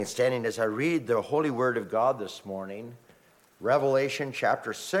Standing as I read the Holy Word of God this morning, Revelation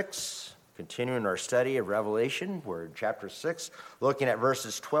chapter 6, continuing our study of Revelation. We're in chapter 6, looking at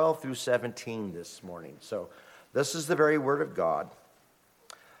verses 12 through 17 this morning. So this is the very Word of God.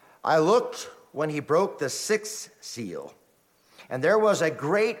 I looked when he broke the sixth seal, and there was a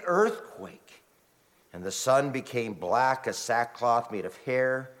great earthquake, and the sun became black as sackcloth made of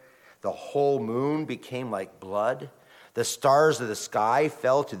hair. The whole moon became like blood. The stars of the sky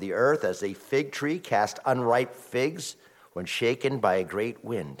fell to the earth as a fig tree casts unripe figs when shaken by a great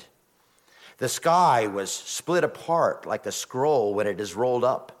wind. The sky was split apart like a scroll when it is rolled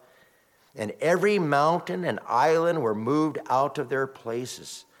up, and every mountain and island were moved out of their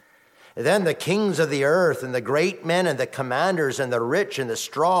places. And then the kings of the earth and the great men and the commanders and the rich and the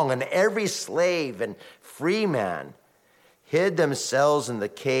strong and every slave and free man hid themselves in the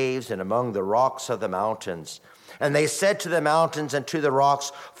caves and among the rocks of the mountains. And they said to the mountains and to the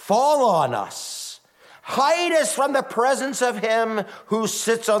rocks, "Fall on us, hide us from the presence of him who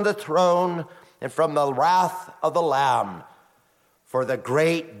sits on the throne and from the wrath of the Lamb. For the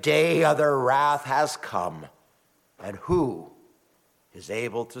great day of their wrath has come, and who is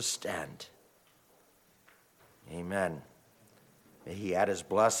able to stand?" Amen. May he add his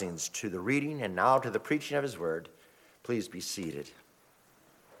blessings to the reading and now to the preaching of his word. Please be seated.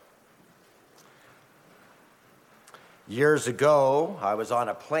 Years ago, I was on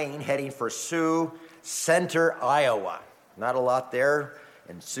a plane heading for Sioux Center, Iowa. Not a lot there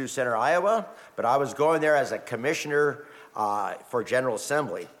in Sioux Center, Iowa, but I was going there as a commissioner for General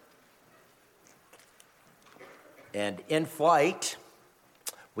Assembly. And in flight,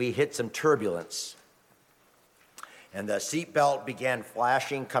 we hit some turbulence. And the seatbelt began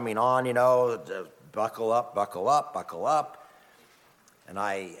flashing, coming on, buckle up, buckle up, buckle up. And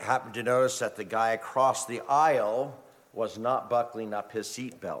I happened to notice that the guy across the aisle was not buckling up his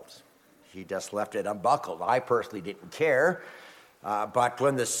seatbelt. He just left it unbuckled. I personally didn't care. But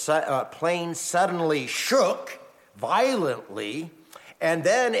when the plane suddenly shook violently, and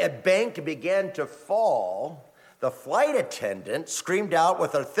then a bank began to fall, the flight attendant screamed out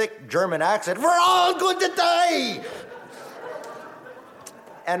with a thick German accent, "We're all going to die!"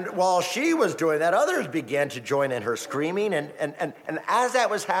 And while she was doing that, others began to join in her screaming. And as that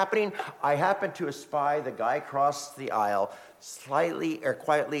was happening, I happened to espy the guy across the aisle slightly or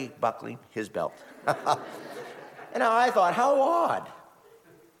quietly buckling his belt. And I thought, how odd.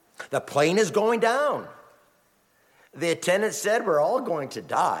 The plane is going down. The attendant said we're all going to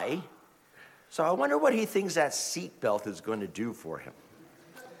die. So I wonder what he thinks that seatbelt is going to do for him.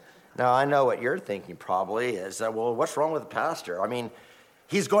 Now, I know what you're thinking probably is, well, what's wrong with the pastor? I mean,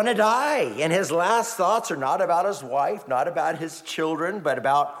 he's going to die, and his last thoughts are not about his wife, not about his children, but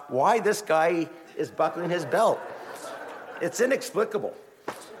about why this guy is buckling his belt. It's inexplicable.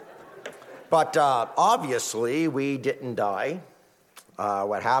 But obviously, we didn't die.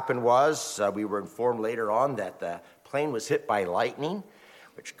 What happened was we were informed later on that the plane was hit by lightning,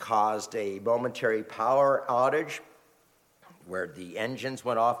 which caused a momentary power outage where the engines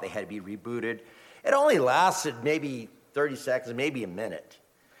went off. They had to be rebooted. It only lasted maybe 30 seconds, maybe a minute,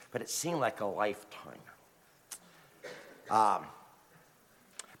 but it seemed like a lifetime.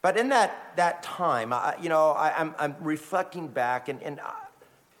 But in that time, I'm reflecting back, and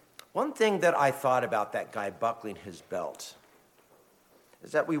one thing that I thought about that guy buckling his belt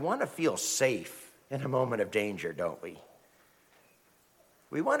is that we want to feel safe in a moment of danger, don't we?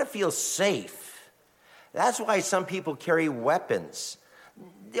 We want to feel safe. That's why some people carry weapons.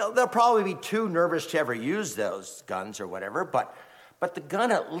 They'll probably be too nervous to ever use those guns or whatever, but the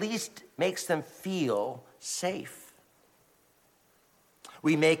gun at least makes them feel safe.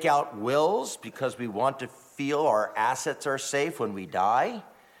 We make out wills because we want to feel our assets are safe when we die,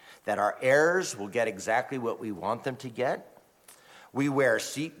 that our heirs will get exactly what we want them to get. We wear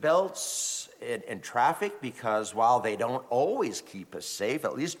seatbelts in traffic because while they don't always keep us safe,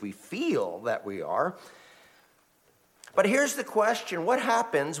 at least we feel that we are. But here's the question: what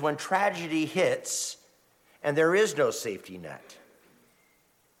happens when tragedy hits and there is no safety net?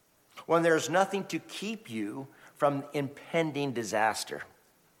 When there's nothing to keep you from impending disaster?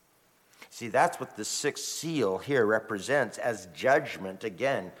 See, that's what the sixth seal here represents as judgment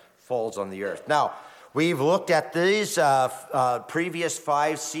again falls on the earth. Now, we've looked at these previous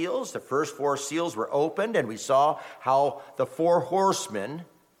five seals. The first four seals were opened, and we saw how the four horsemen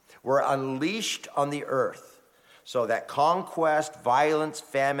were unleashed on the earth, so that conquest, violence,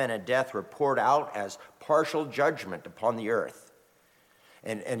 famine, and death were poured out as partial judgment upon the earth.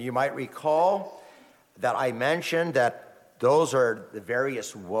 And you might recall that I mentioned that those are the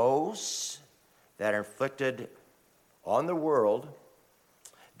various woes that are inflicted on the world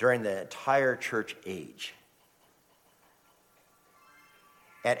during the entire church age.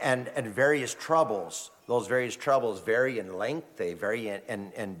 And various troubles, those various troubles vary in length, they vary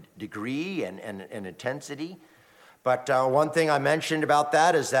in degree and intensity. But one thing I mentioned about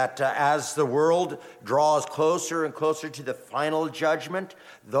that is that as the world draws closer and closer to the final judgment,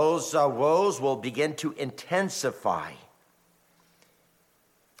 those woes will begin to intensify.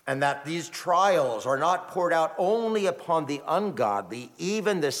 And that these trials are not poured out only upon the ungodly,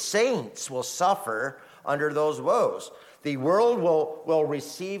 even the saints will suffer under those woes. The world will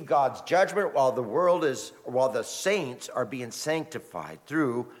receive God's judgment while the saints are being sanctified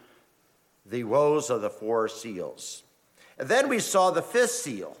through the woes of the four seals. And then we saw the fifth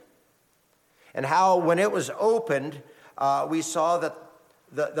seal, and how when it was opened, we saw that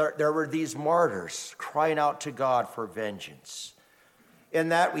there were these martyrs crying out to God for vengeance. In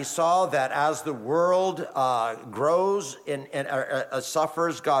that we saw that as the world grows and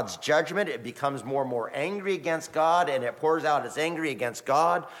suffers God's judgment, it becomes more and more angry against God, and it pours out its anger against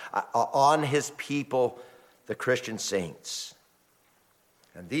God on his people, the Christian saints.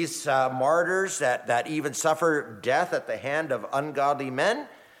 And these martyrs that even suffer death at the hand of ungodly men,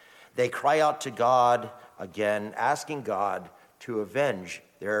 they cry out to God again, asking God to avenge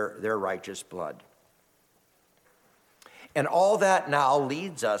their righteous blood. And all that now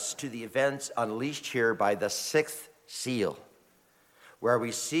leads us to the events unleashed here by the sixth seal, where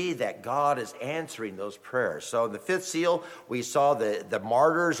we see that God is answering those prayers. So in the fifth seal, we saw the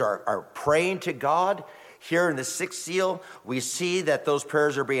martyrs are praying to God. Here in the sixth seal, we see that those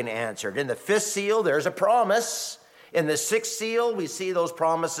prayers are being answered. In the fifth seal, there's a promise. In the sixth seal, we see those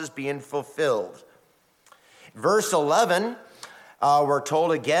promises being fulfilled. Verse 11, we're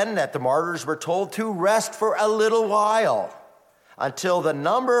told again that the martyrs were told to rest for a little while until the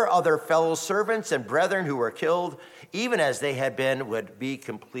number of their fellow servants and brethren who were killed, even as they had been, would be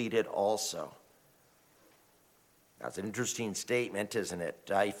completed also. That's an interesting statement, isn't it?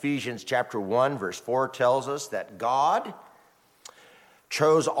 Ephesians chapter 1, verse 4 tells us that God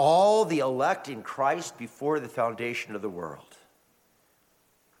chose all the elect in Christ before the foundation of the world.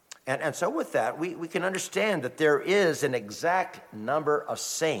 And so with that, we can understand that there is an exact number of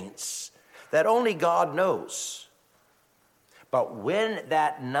saints that only God knows. But when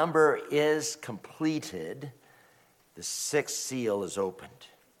that number is completed, the sixth seal is opened.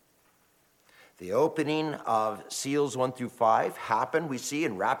 The opening of seals 1 through 5 happen, we see,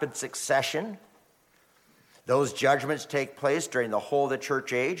 in rapid succession. Those judgments take place during the whole of the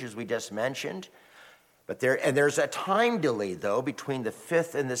church age, as we just mentioned. But there's a time delay, though, between the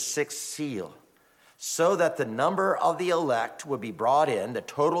fifth and the sixth seal, so that the number of the elect would be brought in, the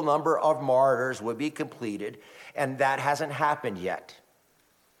total number of martyrs would be completed, and that hasn't happened yet.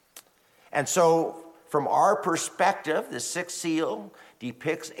 And so, from our perspective, the sixth seal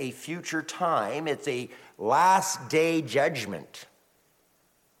depicts a future time. It's a last day judgment.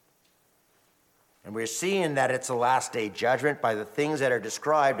 And we're seeing that it's a last day judgment by the things that are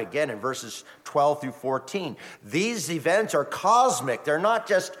described, again, in verses 12 through 14. These events are cosmic. They're not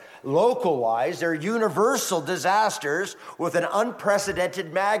just localized. They're universal disasters with an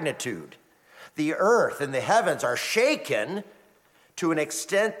unprecedented magnitude. The earth and the heavens are shaken to an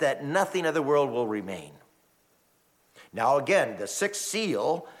extent that nothing of the world will remain. Now, again, the sixth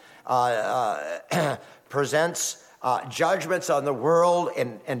seal presents judgments on the world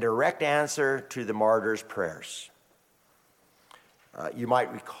in direct answer to the martyrs' prayers. You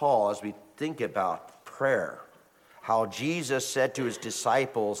might recall, as we think about prayer, how Jesus said to his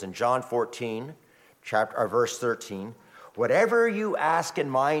disciples in John 14, verse 13, "Whatever you ask in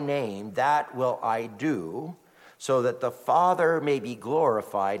my name, that will I do, so that the Father may be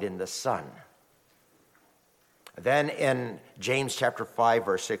glorified in the Son." Then in James chapter 5,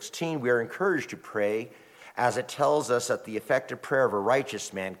 verse 16, we are encouraged to pray, as it tells us that the effective prayer of a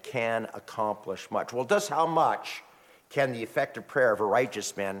righteous man can accomplish much. Well, just how much can the effective prayer of a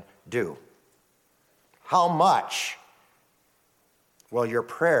righteous man do? How much will your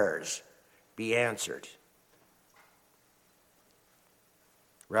prayers be answered?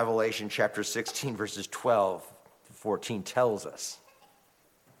 Revelation chapter 16, verses 12 to 14 tells us.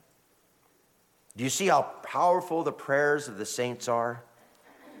 Do you see how powerful the prayers of the saints are?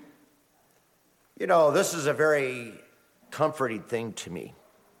 You know, this is a very comforting thing to me.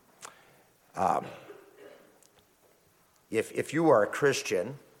 If you are a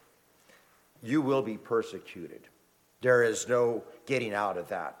Christian, you will be persecuted. There is no getting out of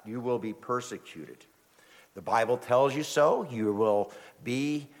that. You will be persecuted. The Bible tells you so. You will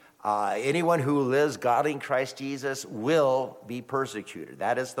be, anyone who lives godly in Christ Jesus will be persecuted.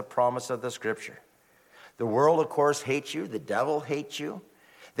 That is the promise of the Scripture. The world, of course, hates you. The devil hates you.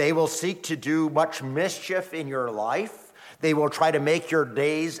 They will seek to do much mischief in your life. They will try to make your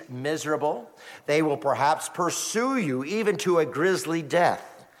days miserable. They will perhaps pursue you even to a grisly death.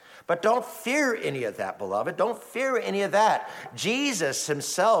 But don't fear any of that, beloved. Don't fear any of that. Jesus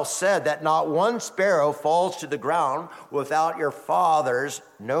himself said that not one sparrow falls to the ground without your Father's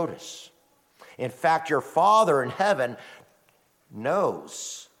notice. In fact, your Father in heaven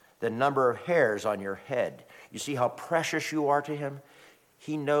knows the number of hairs on your head. You see how precious you are to him?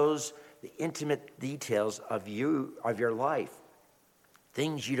 He knows the intimate details of you, of your life,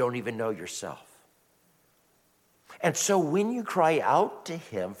 things you don't even know yourself. And so when you cry out to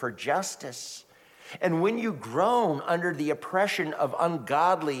him for justice, and when you groan under the oppression of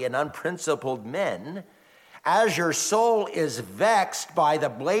ungodly and unprincipled men, as your soul is vexed by the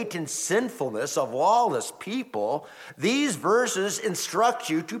blatant sinfulness of lawless people, these verses instruct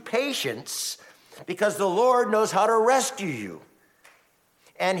you to patience, because the Lord knows how to rescue you.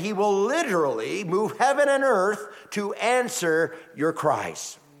 And he will literally move heaven and earth to answer your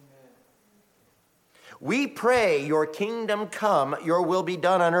cries. We pray, your kingdom come, your will be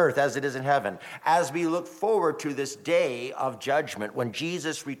done on earth as it is in heaven, as we look forward to this day of judgment when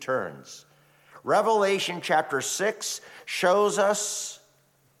Jesus returns. Revelation chapter 6 shows us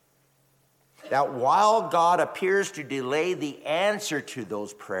that while God appears to delay the answer to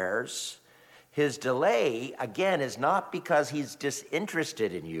those prayers, his delay, again, is not because he's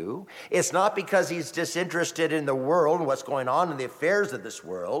disinterested in you. It's not because he's disinterested in the world and what's going on in the affairs of this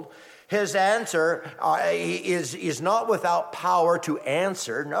world. His answer is not without power to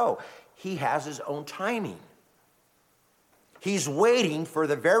answer. No, he has his own timing. He's waiting for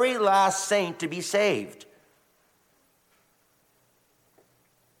the very last saint to be saved.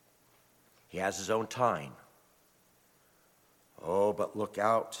 He has his own time. Oh, but look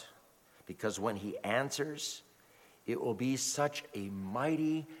out, because when he answers, it will be such a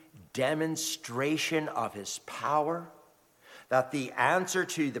mighty demonstration of his power that the answer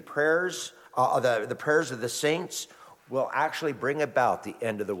to the prayers of the saints will actually bring about the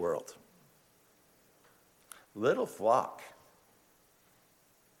end of the world. Little flock,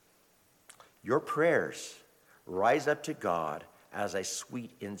 your prayers rise up to God as a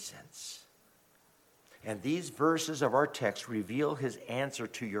sweet incense. And these verses of our text reveal his answer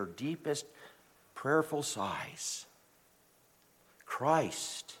to your deepest prayerful sighs.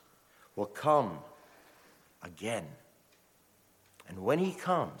 Christ will come again. And when he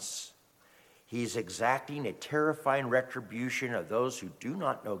comes, he's exacting a terrifying retribution of those who do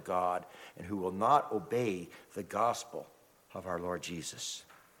not know God and who will not obey the gospel of our Lord Jesus.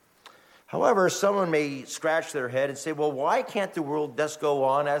 However, someone may scratch their head and say, well, why can't the world just go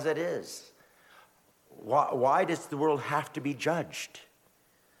on as it is? Why does the world have to be judged?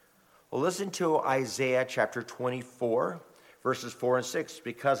 Well, listen to Isaiah chapter 24, verses 4 and 6,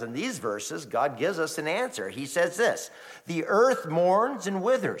 because in these verses, God gives us an answer. He says this: the earth mourns and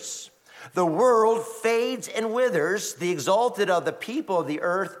withers. The world fades and withers. The exalted of the people of the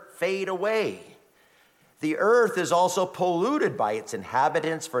earth fade away. The earth is also polluted by its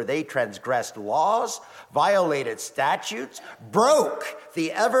inhabitants, for they transgressed laws, violated statutes, broke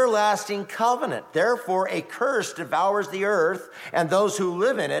the everlasting covenant. Therefore, a curse devours the earth, and those who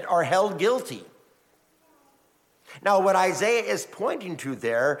live in it are held guilty. Now, what Isaiah is pointing to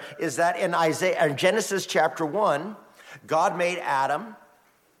there is that in Genesis chapter 1, God made Adam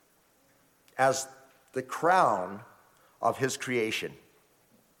as the crown of his creation.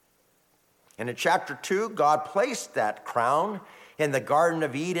 And in chapter 2, God placed that crown in the Garden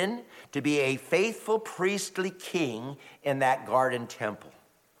of Eden to be a faithful priestly king in that garden temple.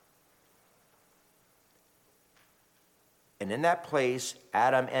 And in that place,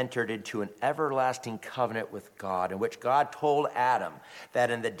 Adam entered into an everlasting covenant with God, in which God told Adam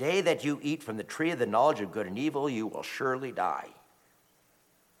that in the day that you eat from the tree of the knowledge of good and evil, you will surely die.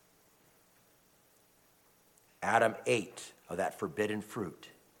 Adam ate of that forbidden fruit.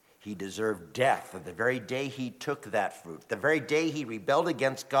 He deserved death. On the very day he took that fruit, the very day he rebelled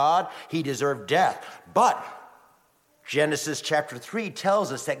against God, he deserved death. But Genesis chapter 3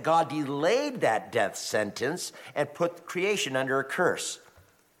 tells us that God delayed that death sentence and put creation under a curse.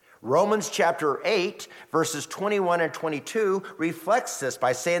 Romans chapter 8, verses 21 and 22 reflects this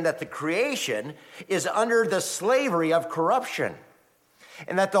by saying that the creation is under the slavery of corruption.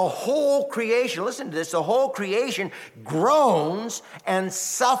 And that the whole creation, listen to this, the whole creation groans and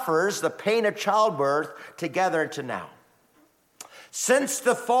suffers the pain of childbirth together to now. Since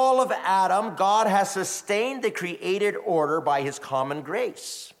the fall of Adam, God has sustained the created order by his common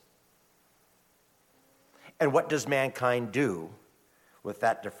grace. And what does mankind do with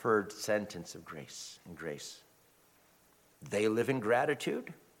that deferred sentence of grace and grace? They live in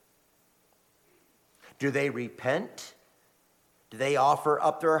gratitude. Do they repent? Do they offer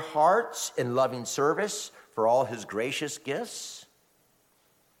up their hearts in loving service for all his gracious gifts?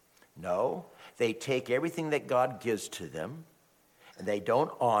 No, they take everything that God gives to them, and they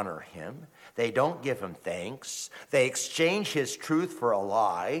don't honor him. They don't give him thanks. They exchange his truth for a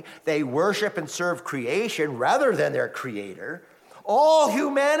lie. They worship and serve creation rather than their creator. All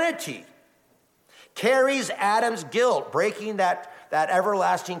humanity carries Adam's guilt, breaking that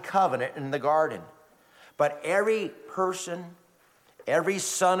everlasting covenant in the garden. But every person, every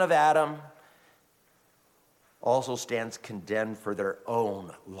son of Adam, also stands condemned for their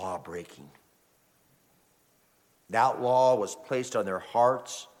own law breaking. That law was placed on their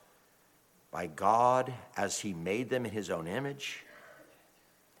hearts by God as he made them in his own image.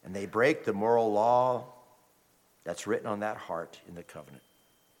 And they break the moral law that's written on that heart in the covenant.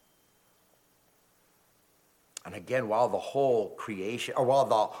 And again, while the whole creation, or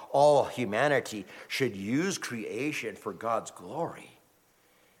while all humanity should use creation for God's glory,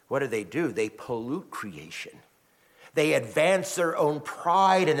 what do? They pollute creation. They advance their own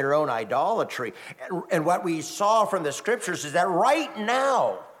pride and their own idolatry. And what we saw from the scriptures is that right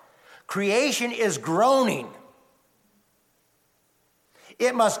now, creation is groaning.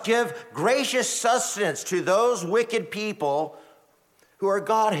 It must give gracious sustenance to those wicked people who are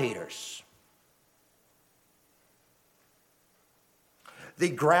God-haters. The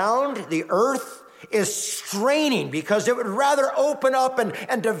ground, the earth, is straining because it would rather open up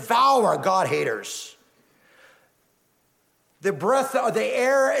and devour God-haters. The breath of the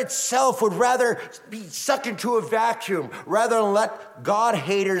air itself would rather be sucked into a vacuum rather than let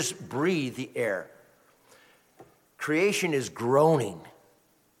God-haters breathe the air. Creation is groaning.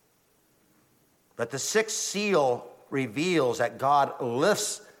 But the sixth seal reveals that God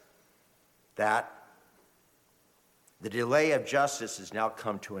lifts that. The delay of justice has now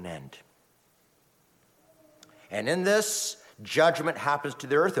come to an end. And in this, judgment happens to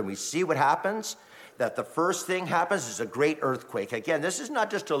the earth, and we see what happens. That the first thing happens is a great earthquake. Again, this is not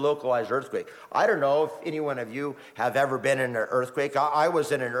just a localized earthquake. I don't know if any one of you have ever been in an earthquake. I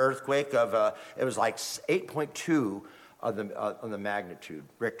was in an earthquake of, it was like 8.2 on the magnitude,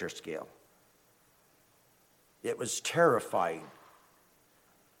 Richter scale. It was terrifying.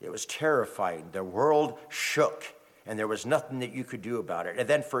 It was terrifying. The world shook, and there was nothing that you could do about it. And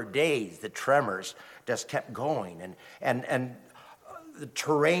then for days, the tremors just kept going, and the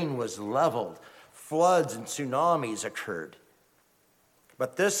terrain was leveled. Floods and tsunamis occurred.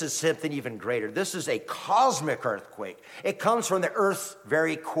 But this is something even greater. This is a cosmic earthquake. It comes from the earth's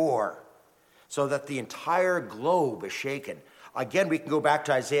very core, so that the entire globe is shaken. Again, we can go back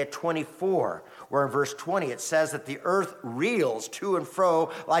to Isaiah 24, where in verse 20 it says that the earth reels to and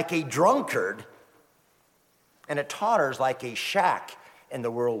fro like a drunkard, and it totters like a shack in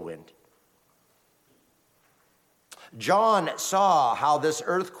the whirlwind. John saw how this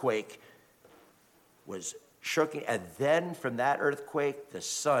earthquake was shaking, and then from that earthquake, the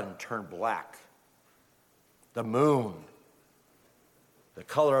sun turned black. The moon, the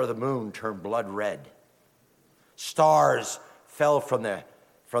color of the moon turned blood red. Stars fell from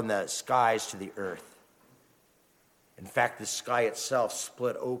the skies to the earth. In fact, the sky itself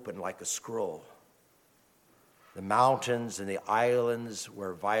split open like a scroll. The mountains and the islands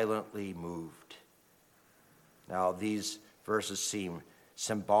were violently moved. Now, these verses seem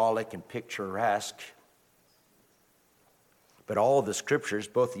symbolic and picturesque, but all of the scriptures,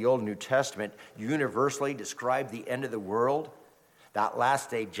 both the Old and New Testament, universally describe the end of the world, that last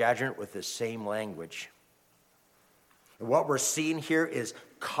day judgment, with the same language. And what we're seeing here is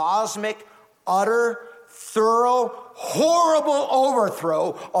cosmic, utter, thorough, horrible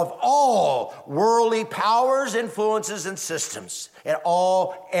overthrow of all worldly powers, influences, and systems. It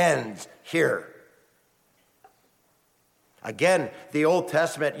all ends here. Again, the Old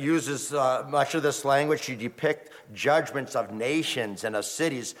Testament uses much of this language to depict judgments of nations and of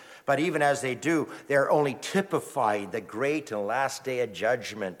cities, but even as they do, they're only typifying the great and last day of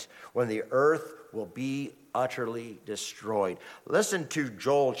judgment when the earth will be utterly destroyed. Listen to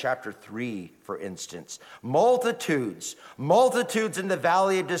Joel chapter 3, for instance. Multitudes in the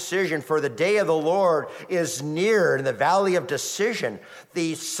valley of decision, for the day of the Lord is near in the valley of decision.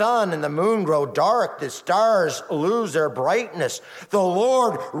 The sun and the moon grow dark, the stars lose their brightness. The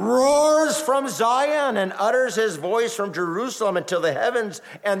Lord roars from Zion and utters his voice from Jerusalem until the heavens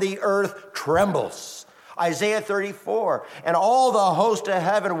and the earth trembles. Isaiah 34, and all the host of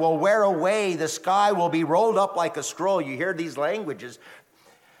heaven will wear away. The sky will be rolled up like a scroll. You hear these languages.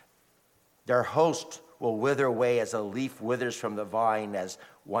 Their host will wither away as a leaf withers from the vine, as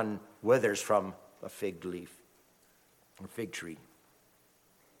one withers from a fig leaf or fig tree.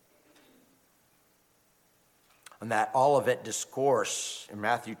 In that Olivet discourse in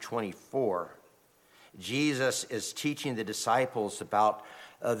Matthew 24, Jesus is teaching the disciples about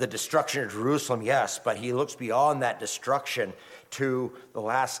the destruction of Jerusalem, yes, but he looks beyond that destruction to the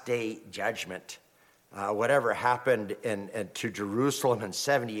last day judgment. Whatever happened to Jerusalem in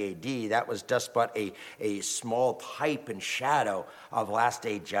 70 AD, that was just but a small type and shadow of last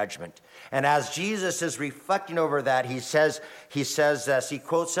day judgment. And as Jesus is reflecting over that, he says this. He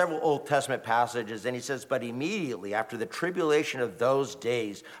quotes several Old Testament passages, and he says, but immediately after the tribulation of those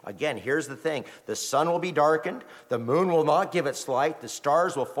days, again, here's the thing, the sun will be darkened, the moon will not give its light, the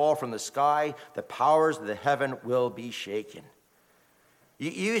stars will fall from the sky, the powers of the heaven will be shaken.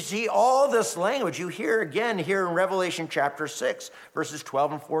 You see all this language you hear again here in Revelation chapter 6, verses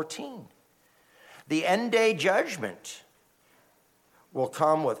 12 and 14. The end day judgment will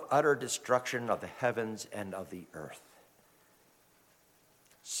come with utter destruction of the heavens and of the earth.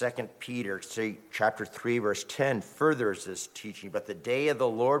 2 Peter chapter 3, verse 10 furthers this teaching. But the day of the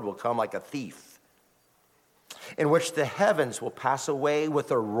Lord will come like a thief, in which the heavens will pass away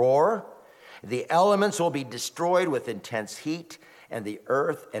with a roar, the elements will be destroyed with intense heat, and the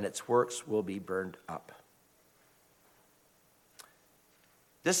earth and its works will be burned up.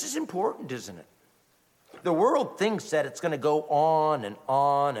 This is important, isn't it? The world thinks that it's going to go on and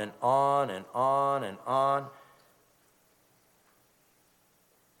on and on and on and on.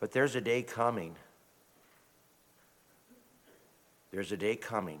 But there's a day coming. There's a day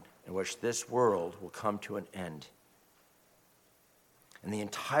coming in which this world will come to an end. And the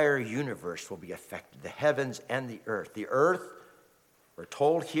entire universe will be affected, the heavens and the earth. The earth, we're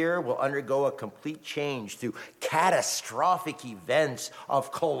told here, will undergo a complete change through catastrophic events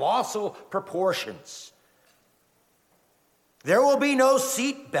of colossal proportions. There will be no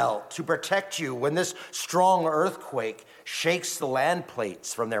seatbelt to protect you when this strong earthquake shakes the land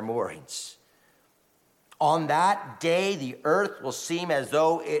plates from their moorings. On that day, the earth will seem as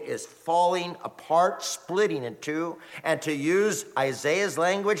though it is falling apart, splitting in two. And to use Isaiah's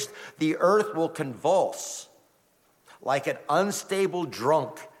language, the earth will convulse like an unstable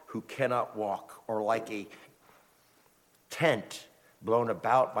drunk who cannot walk, or like a tent blown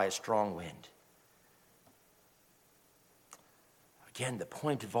about by a strong wind. Again, the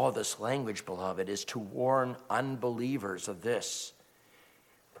point of all this language, beloved, is to warn unbelievers of this.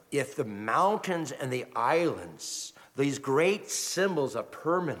 If the mountains and the islands, these great symbols of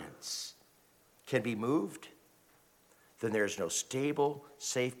permanence, can be moved, then there's no stable,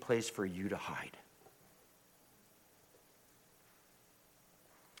 safe place for you to hide.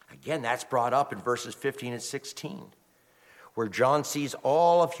 Again, that's brought up in verses 15 and 16, where John sees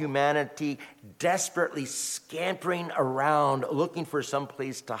all of humanity desperately scampering around, looking for some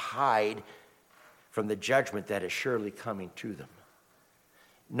place to hide from the judgment that is surely coming to them.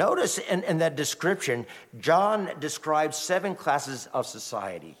 Notice in that description, John describes 7 classes of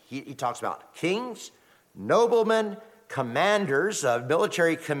society. He talks about kings, noblemen, commanders,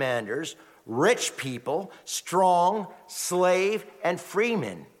 military commanders, rich people, strong, slave, and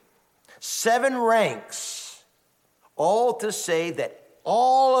freemen. 7 ranks, all to say that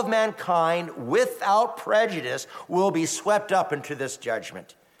all of mankind, without prejudice, will be swept up into this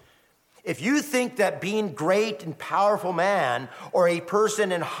judgment. If you think that being great and powerful man, or a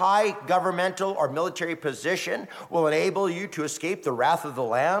person in high governmental or military position, will enable you to escape the wrath of the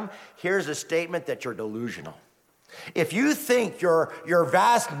Lamb, here's a statement that you're delusional. If you think your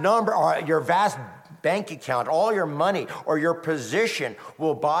vast number, or your vast bank account, all your money, or your position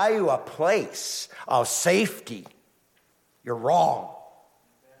will buy you a place of safety, you're wrong.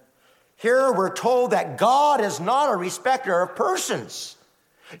 Here we're told that God is not a respecter of persons.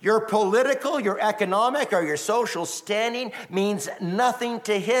 Your political, your economic, or your social standing means nothing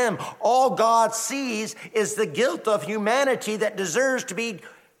to him. All God sees is the guilt of humanity that deserves to be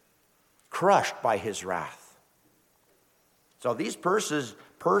crushed by his wrath. So these persons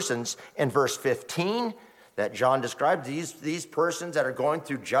in verse 15 that John described, these persons that are going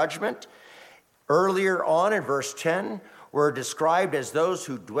through judgment, earlier on in verse 10, were described as those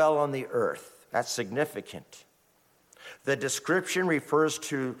who dwell on the earth. That's significant. The description refers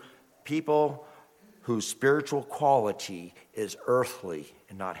to people whose spiritual quality is earthly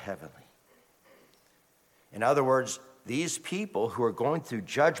and not heavenly. In other words, these people who are going through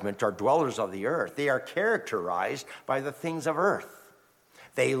judgment are dwellers of the earth. They are characterized by the things of earth.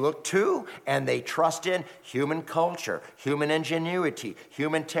 They look to and they trust in human culture, human ingenuity,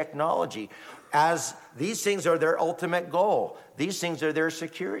 human technology, as these things are their ultimate goal. These things are their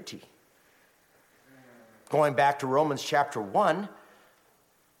security. Going back to Romans chapter 1,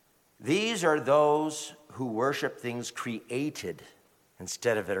 these are those who worship things created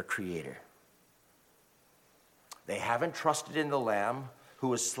instead of their creator. They haven't trusted in the Lamb who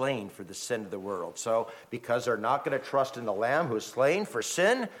was slain for the sin of the world. So because they're not going to trust in the Lamb who was slain for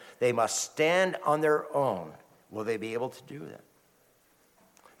sin, they must stand on their own. Will they be able to do that?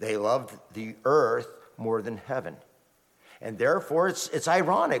 They loved the earth more than heaven. And therefore, it's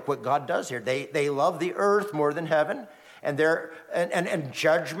ironic what God does here. They love the earth more than heaven. And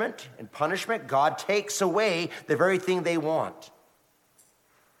judgment and punishment, God takes away the very thing they want.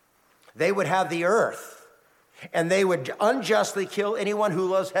 They would have the earth, and they would unjustly kill anyone who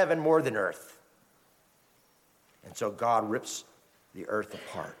loves heaven more than earth. And so God rips the earth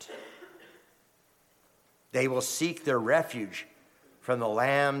apart. They will seek their refuge from the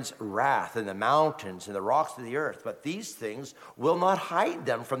Lamb's wrath in the mountains and the rocks of the earth. But these things will not hide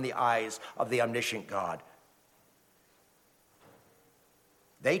them from the eyes of the omniscient God.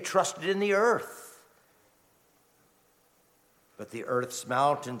 They trusted in the earth. But the earth's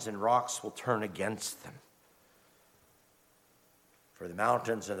mountains and rocks will turn against them. For the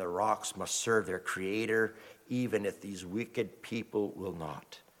mountains and the rocks must serve their Creator, even if these wicked people will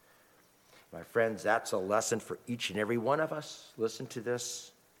not. My friends, that's a lesson for each and every one of us. Listen to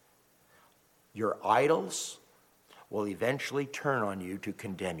this. Your idols will eventually turn on you to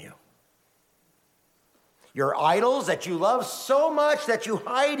condemn you. Your idols that you love so much that you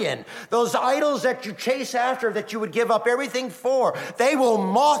hide in, those idols that you chase after, that you would give up everything for, they will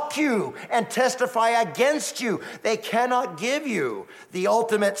mock you and testify against you. They cannot give you the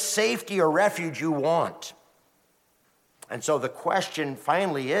ultimate safety or refuge you want. And so the question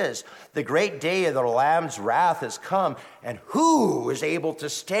finally is, the great day of the Lamb's wrath has come, and who is able to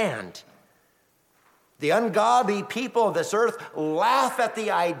stand? The ungodly people of this earth laugh at the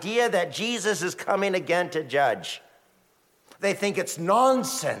idea that Jesus is coming again to judge. They think it's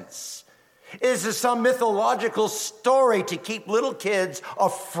nonsense. This is some mythological story to keep little kids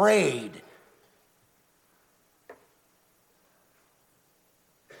afraid.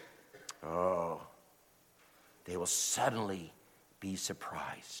 Oh, they will suddenly be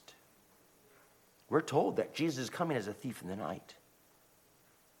surprised. We're told that Jesus is coming as a thief in the night.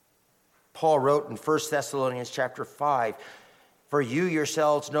 Paul wrote in 1 Thessalonians chapter 5, "For you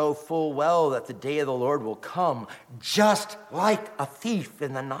yourselves know full well that the day of the Lord will come just like a thief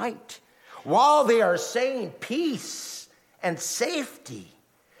in the night. While they are saying peace and safety,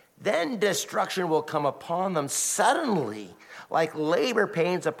 then destruction will come upon them suddenly, like labor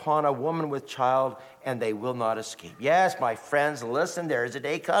pains upon a woman with child, and they will not escape." Yes, my friends, listen, there is a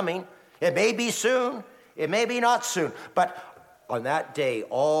day coming. It may be soon, it may be not soon, but on that day,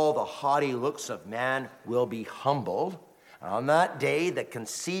 all the haughty looks of man will be humbled. On that day, the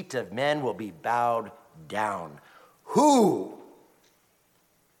conceit of men will be bowed down. Who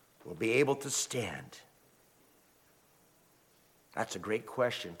will be able to stand? That's a great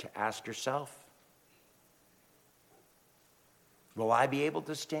question to ask yourself. Will I be able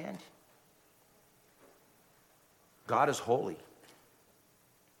to stand? God is holy.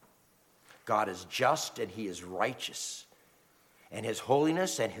 God is just and he is righteous. And his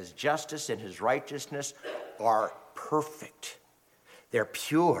holiness and his justice and his righteousness are perfect. They're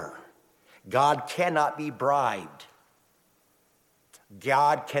pure. God cannot be bribed.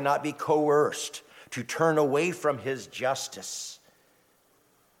 God cannot be coerced to turn away from his justice.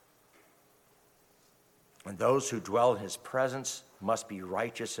 And those who dwell in his presence must be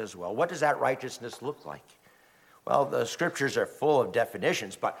righteous as well. What does that righteousness look like? Well, the scriptures are full of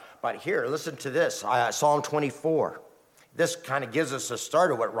definitions, but here, listen to this, Psalm 24. This kind of gives us a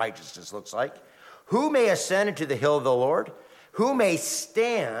start of what righteousness looks like. Who may ascend into the hill of the Lord? Who may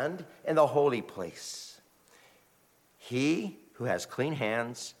stand in the holy place? He who has clean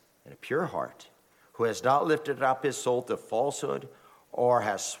hands and a pure heart, who has not lifted up his soul to falsehood or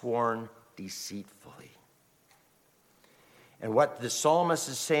has sworn deceitfully. And what the psalmist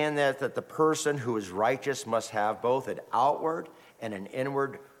is saying that the person who is righteous must have both an outward and an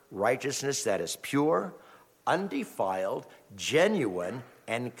inward righteousness that is pure, undefiled, genuine,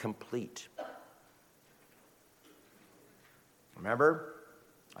 and complete. Remember,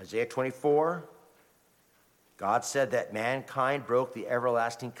 Isaiah 24, God said that mankind broke the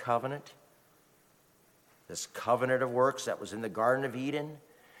everlasting covenant, this covenant of works that was in the Garden of Eden.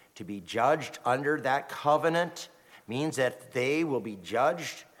 To be judged under that covenant means that they will be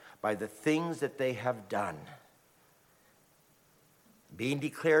judged by the things that they have done. Being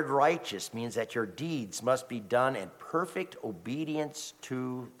declared righteous means that your deeds must be done in perfect obedience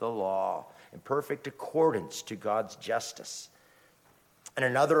to the law, in perfect accordance to God's justice. In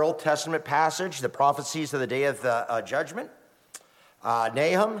another Old Testament passage, the prophecies of the day of the judgment,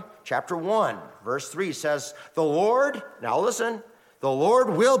 Nahum chapter 1, verse 3 says, the Lord, now listen, the Lord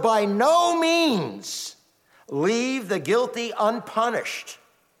will by no means leave the guilty unpunished.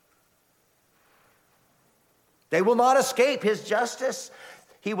 They will not escape his justice.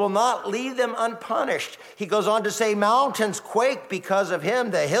 He will not leave them unpunished. He goes on to say, mountains quake because of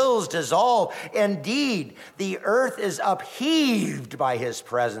him, the hills dissolve. Indeed, the earth is upheaved by his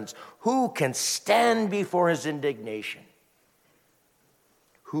presence. Who can stand before his indignation?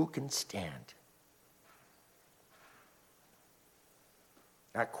 Who can stand?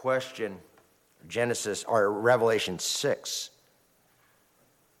 That question, Genesis or Revelation 6,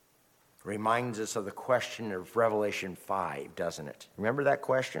 reminds us of the question of Revelation 5, doesn't it? Remember that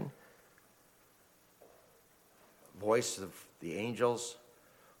question? Voice of the angels.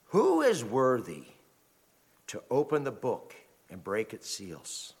 Who is worthy to open the book and break its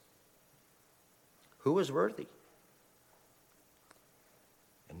seals? Who is worthy?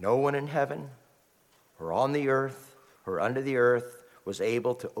 And no one in heaven or on the earth or under the earth was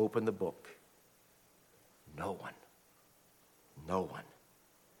able to open the book. No one. No one.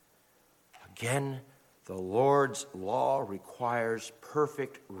 Again, the Lord's law requires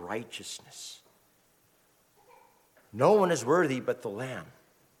perfect righteousness. No one is worthy but the Lamb.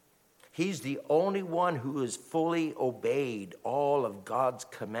 He's the only one who has fully obeyed all of God's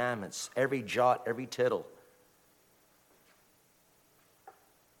commandments, every jot, every tittle.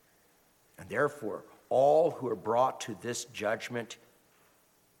 And therefore, all who are brought to this judgment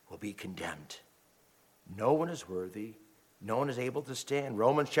will be condemned. No one is worthy. No one is able to stand.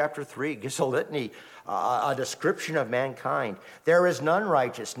 Romans chapter 3 gives a litany, a description of mankind. There is none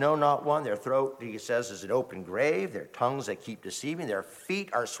righteous, no, not one. Their throat, he says, is an open grave. Their tongues that keep deceiving. Their feet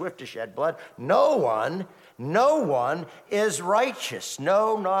are swift to shed blood. No one is righteous.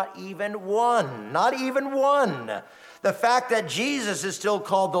 No, not even one. Not even one. The fact that Jesus is still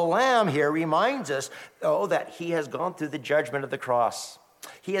called the Lamb here reminds us, that he has gone through the judgment of the cross.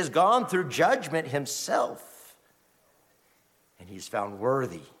 He has gone through judgment himself. And he's found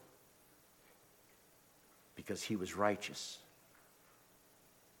worthy because he was righteous.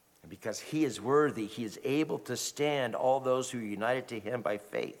 And because he is worthy, he is able to stand all those who are united to him by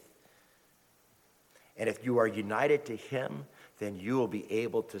faith. And if you are united to him, then you will be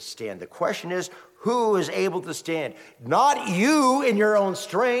able to stand. The question is, who is able to stand? Not you in your own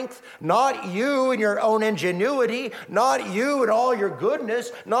strength, not you in your own ingenuity, not you in all your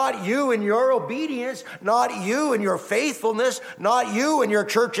goodness, not you in your obedience, not you in your faithfulness, not you in your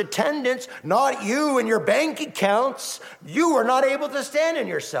church attendance, not you in your bank accounts. You are not able to stand in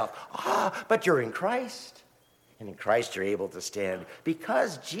yourself. But you're in Christ. And in Christ you're able to stand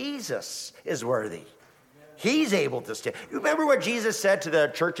because Jesus is worthy. He's able to stand. You remember what Jesus said to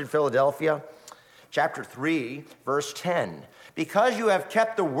the church in Philadelphia? Chapter 3, verse 10. Because you have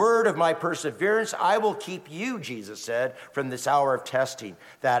kept the word of my perseverance, I will keep you, Jesus said, from this hour of testing,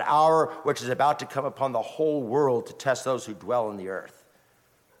 that hour which is about to come upon the whole world to test those who dwell on the earth.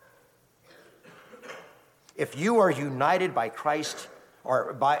 If you are united by Christ,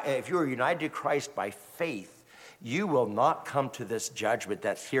 if you are united to Christ by faith, you will not come to this judgment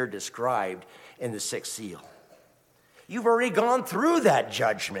that's here described in the sixth seal. You've already gone through that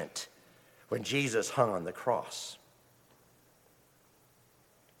judgment when Jesus hung on the cross.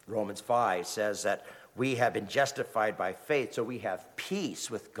 Romans 5 says that we have been justified by faith, so we have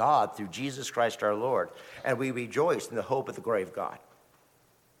peace with God through Jesus Christ our Lord, and we rejoice in the hope of the glory of God.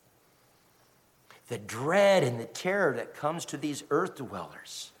 The dread and the terror that comes to these earth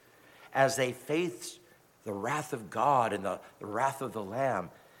dwellers as they face the wrath of God and the wrath of the Lamb,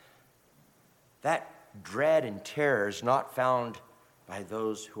 that dread and terror is not found by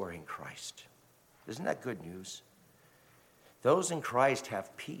those who are in Christ. Isn't that good news? Those in Christ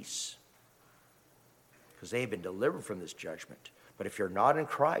have peace because they've been delivered from this judgment. But if you're not in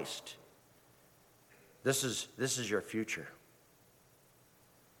Christ, this is your future.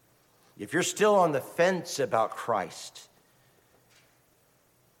 If you're still on the fence about Christ,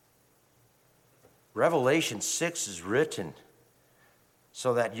 Revelation 6 is written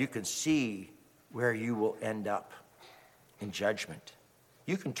so that you can see where you will end up in judgment.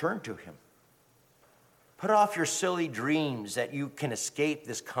 You can turn to him. Put off your silly dreams that you can escape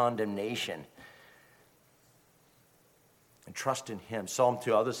this condemnation and trust in him. Psalm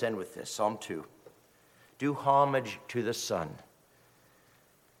 2, I'll just end with this. Psalm 2. Do homage to the Son,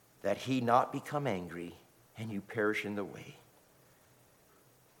 that he not become angry and you perish in the way.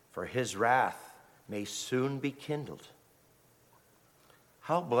 For his wrath may soon be kindled.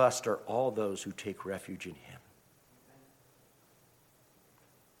 How blessed are all those who take refuge in him.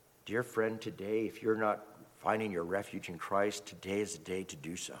 Dear friend, today, if you're not finding your refuge in Christ, today is the day to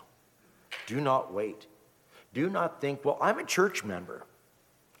do so. Do not wait. Do not think, well, I'm a church member.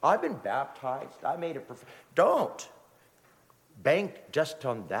 I've been baptized. I made it perfect. Don't bank just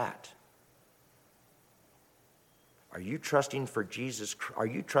on that. Are you trusting for Jesus? Are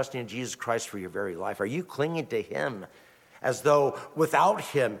you trusting in Jesus Christ for your very life? Are you clinging to him as though without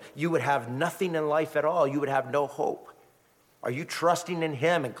him you would have nothing in life at all? You would have no hope. Are you trusting in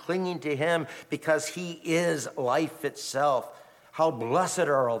him and clinging to him because he is life itself? How blessed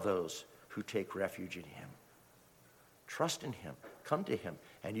are all those who take refuge in him. Trust in him. Come to him,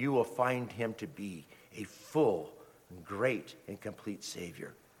 and you will find him to be a full, great, and complete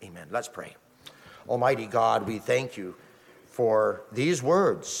Savior. Amen. Let's pray. Almighty God, we thank you for these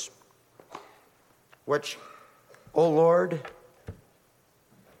words, which, O Lord,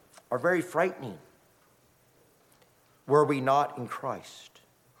 are very frightening were we not in Christ.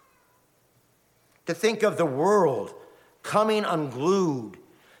 To think of the world coming unglued,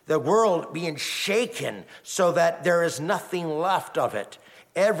 the world being shaken so that there is nothing left of it.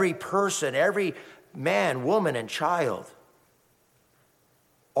 Every person, every man, woman, and child,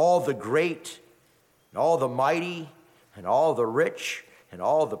 all the great and all the mighty and all the rich and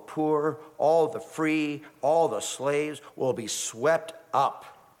all the poor, all the free, all the slaves will be swept up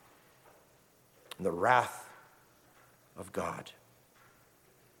in the wrath of God.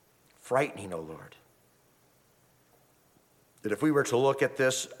 Frightening, O Lord. That if we were to look at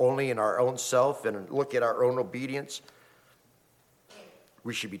this only in our own self and look at our own obedience,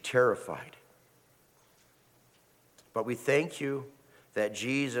 we should be terrified. But we thank you that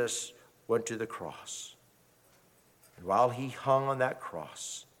Jesus went to the cross. And while he hung on that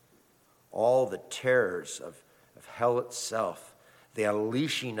cross, all the terrors of hell itself, the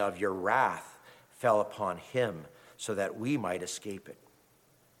unleashing of your wrath fell upon him so that we might escape it.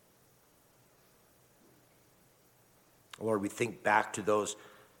 Lord, we think back to those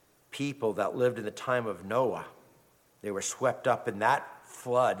people that lived in the time of Noah. They were swept up in that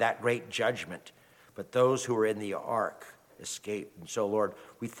flood, that great judgment. But those who were in the ark escaped. And so, Lord,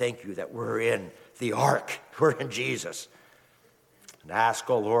 we thank you that we're in the ark. We're in Jesus. And ask,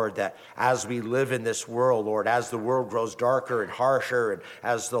 oh Lord, that as we live in this world, Lord, as the world grows darker and harsher, and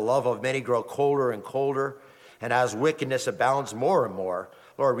as the love of many grow colder and colder, and as wickedness abounds more and more,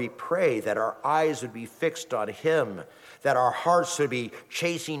 Lord, we pray that our eyes would be fixed on him, that our hearts would be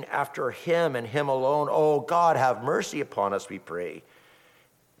chasing after him and him alone. Oh, God, have mercy upon us, we pray,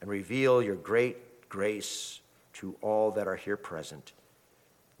 and reveal your great grace to all that are here present.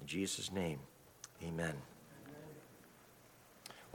 In Jesus' name, amen.